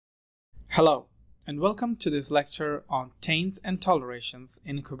Hello, and welcome to this lecture on Taints and Tolerations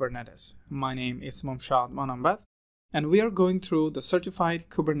in Kubernetes. My name is Mumshad Manambat, and we are going through the Certified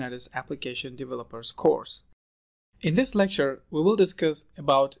Kubernetes Application Developers course. In this lecture, we will discuss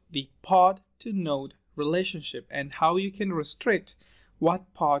about the pod-to-node relationship and how you can restrict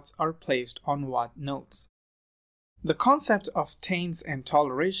what pods are placed on what nodes. The concept of taints and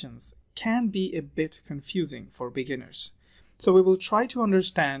tolerations can be a bit confusing for beginners. So we will try to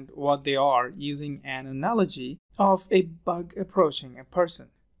understand what they are using an analogy of a bug approaching a person.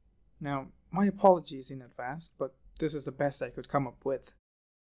 Now, my apologies in advance, but this is the best I could come up with.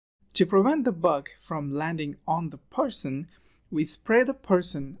 To prevent the bug from landing on the person, we spray the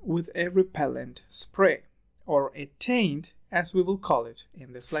person with a repellent spray, or a taint as we will call it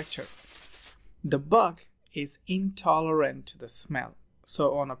in this lecture. The bug is intolerant to the smell,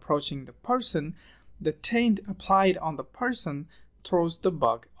 so on approaching the person, the taint applied on the person throws the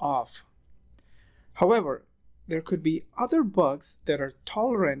bug off. However, there could be other bugs that are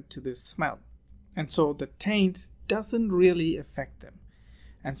tolerant to this smell, and so the taint doesn't really affect them,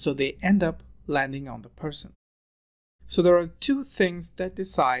 and so they end up landing on the person. So there are two things that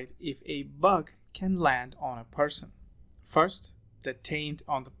decide if a bug can land on a person. First, the taint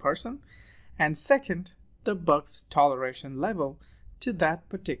on the person, and second, the bug's toleration level to that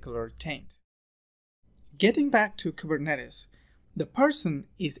particular taint. Getting back to Kubernetes, the person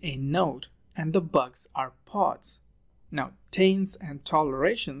is a node and the bugs are pods. Now, taints and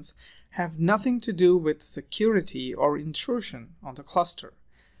tolerations have nothing to do with security or intrusion on the cluster.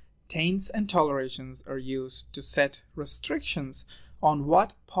 Taints and tolerations are used to set restrictions on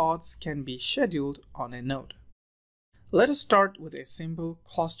what pods can be scheduled on a node. Let us start with a simple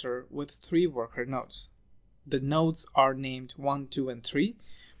cluster with 3 worker nodes. The nodes are named 1, 2, and 3.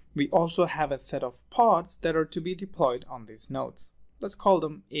 We also have a set of pods that are to be deployed on these nodes. Let's call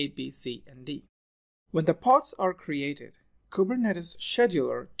them A, B, C, and D. When the pods are created, Kubernetes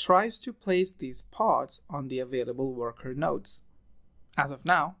scheduler tries to place these pods on the available worker nodes. As of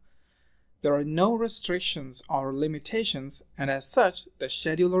now, there are no restrictions or limitations, and as such, the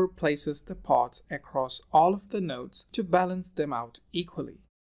scheduler places the pods across all of the nodes to balance them out equally.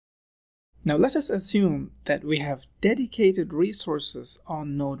 Now let us assume that we have dedicated resources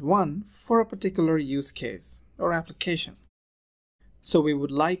on node 1 for a particular use case or application. So we would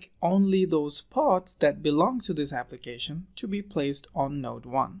like only those pods that belong to this application to be placed on node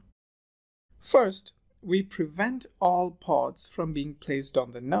 1. First, we prevent all pods from being placed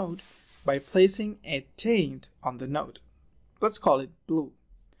on the node by placing a taint on the node. Let's call it blue.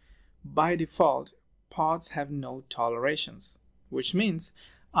 By default, pods have no tolerations, which means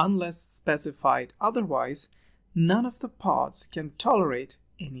unless specified otherwise, none of the pods can tolerate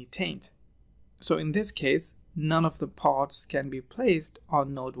any taint. So in this case, none of the pods can be placed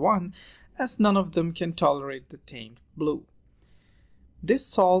on node 1 as none of them can tolerate the taint blue. This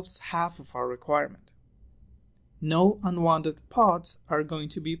solves half of our requirement. No unwanted pods are going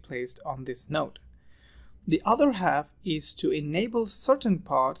to be placed on this node. The other half is to enable certain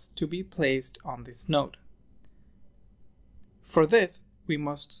pods to be placed on this node. For this, we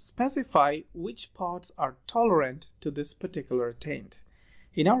must specify which pods are tolerant to this particular taint.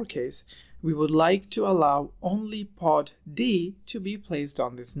 In our case, we would like to allow only pod D to be placed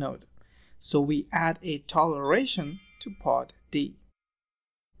on this node. So we add a toleration to pod D.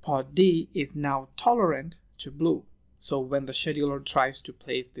 Pod D is now tolerant to blue. So when the scheduler tries to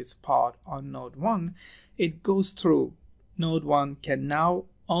place this pod on node 1, it goes through. Node 1 can now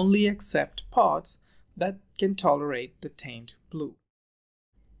only accept pods that can tolerate the taint blue.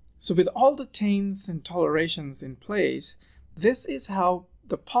 So with all the taints and tolerations in place, this is how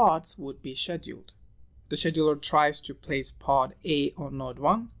the pods would be scheduled. The scheduler tries to place pod A on node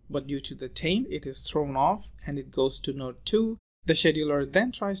 1, but due to the taint, it is thrown off and it goes to node 2. The scheduler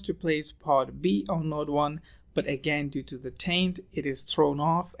then tries to place pod B on node 1, but again due to the taint, it is thrown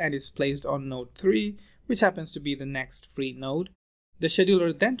off and is placed on node 3, which happens to be the next free node. The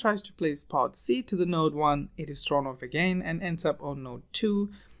scheduler then tries to place pod C to the node 1, it is thrown off again and ends up on node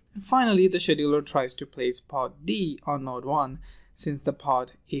 2. And finally, the scheduler tries to place pod D on node 1. Since the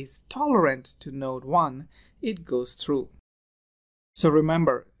pod is tolerant to node 1, it goes through. So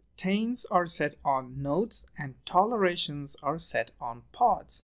remember, taints are set on nodes and tolerations are set on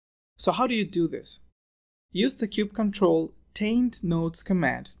pods. So how do you do this? Use the kubectl taint nodes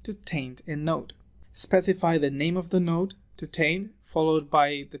command to taint a node. Specify the name of the node to taint, followed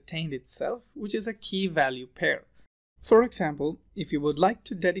by the taint itself, which is a key value pair. For example, if you would like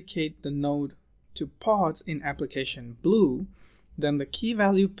to dedicate the node to pods in application blue, then the key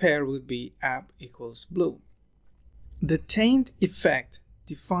value pair would be app equals blue. The Taint Effect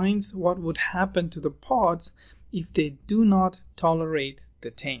defines what would happen to the pods if they do not tolerate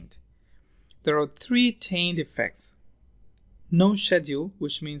the taint. There are three taint effects. No schedule,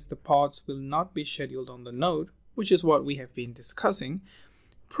 which means the pods will not be scheduled on the node, which is what we have been discussing.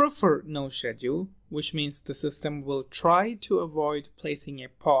 Prefer no schedule, which means the system will try to avoid placing a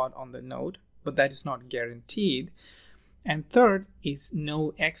pod on the node, but that is not guaranteed. And third is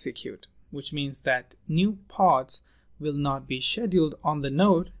no execute, which means that new pods will not be scheduled on the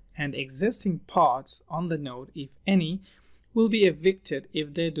node, and existing pods on the node, if any, will be evicted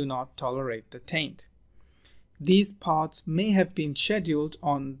if they do not tolerate the taint. These pods may have been scheduled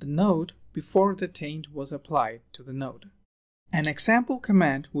on the node before the taint was applied to the node. An example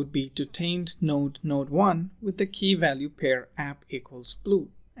command would be to taint node node1 with the key value pair app equals blue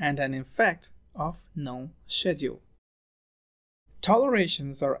and an effect of no schedule.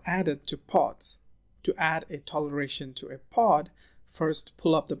 Tolerations are added to pods. To add a toleration to a pod, first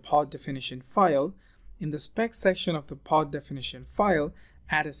pull up the pod definition file. In the spec section of the pod definition file,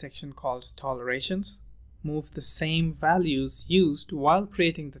 add a section called Tolerations. Move the same values used while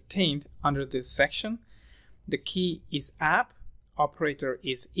creating the taint under this section. The key is app, operator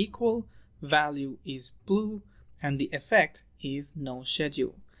is equal, value is blue, and the effect is no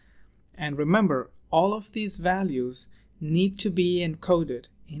schedule. And remember, all of these values need to be encoded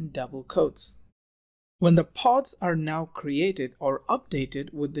in double quotes. When the pods are now created or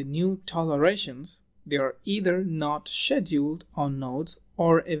updated with the new tolerations, they are either not scheduled on nodes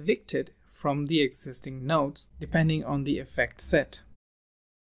or evicted from the existing nodes, depending on the effect set.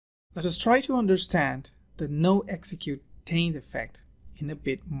 Let us try to understand the no execute taint effect in a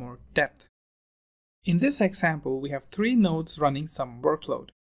bit more depth. In this example, we have three nodes running some workload.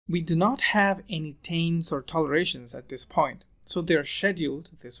 We do not have any taints or tolerations at this point, so they are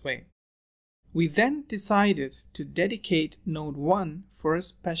scheduled this way. We then decided to dedicate node 1 for a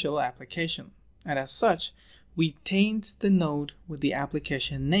special application, and as such, we taint the node with the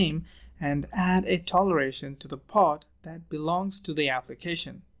application name and add a toleration to the pod that belongs to the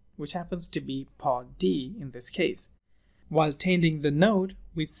application, which happens to be pod D in this case. While tainting the node,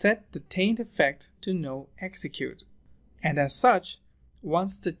 we set the taint effect to no execute, and as such,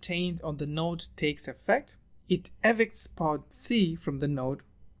 once the taint on the node takes effect, it evicts pod C from the node,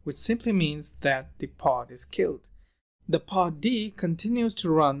 which simply means that the pod is killed. The pod D continues to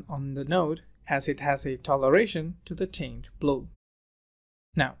run on the node as it has a toleration to the taint blue.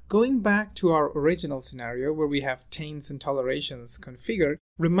 Now, going back to our original scenario where we have taints and tolerations configured,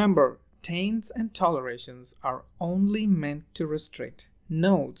 remember, taints and tolerations are only meant to restrict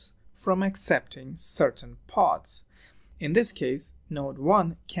nodes from accepting certain pods. In this case, node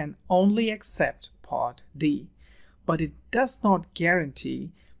 1 can only accept pod D, but it does not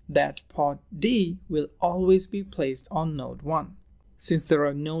guarantee that pod D will always be placed on node 1. Since there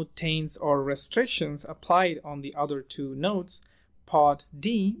are no taints or restrictions applied on the other two nodes, pod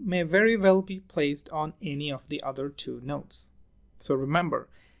D may very well be placed on any of the other two nodes. So remember,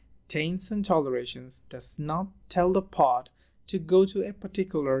 taints and tolerations does not tell the pod to go to a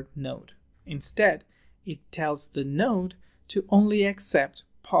particular node. Instead, it tells the node to only accept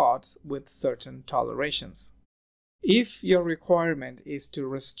pods with certain tolerations. If your requirement is to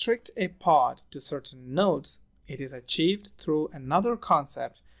restrict a pod to certain nodes, it is achieved through another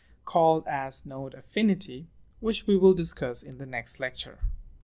concept called as node affinity, which we will discuss in the next lecture.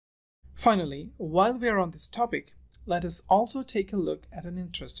 Finally, while we are on this topic, let us also take a look at an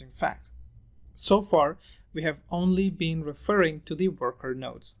interesting fact. So far, we have only been referring to the worker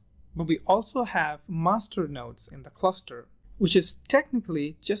nodes, but we also have master nodes in the cluster, which is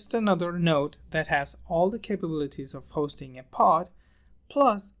technically just another node that has all the capabilities of hosting a pod,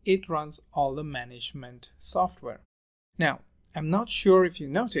 plus it runs all the management software. Now, I'm not sure if you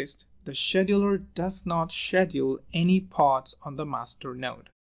noticed, the scheduler does not schedule any pods on the master node.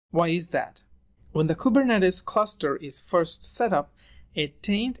 Why is that? When the Kubernetes cluster is first set up, a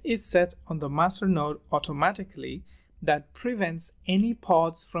taint is set on the master node automatically that prevents any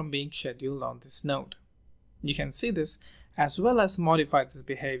pods from being scheduled on this node. You can see this as well as modify this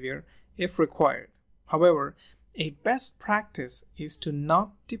behavior if required. However, a best practice is to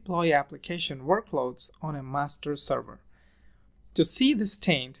not deploy application workloads on a master server. To see this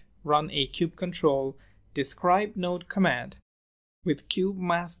taint, run a kubectl describe node command with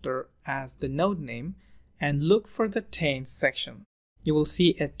kubemaster as the node name and look for the taint section. You will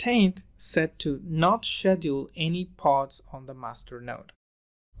see a taint set to not schedule any pods on the master node.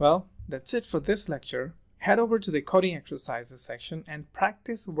 Well, that's it for this lecture. Head over to the coding exercises section and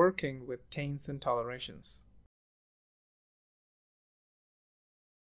practice working with taints and tolerations.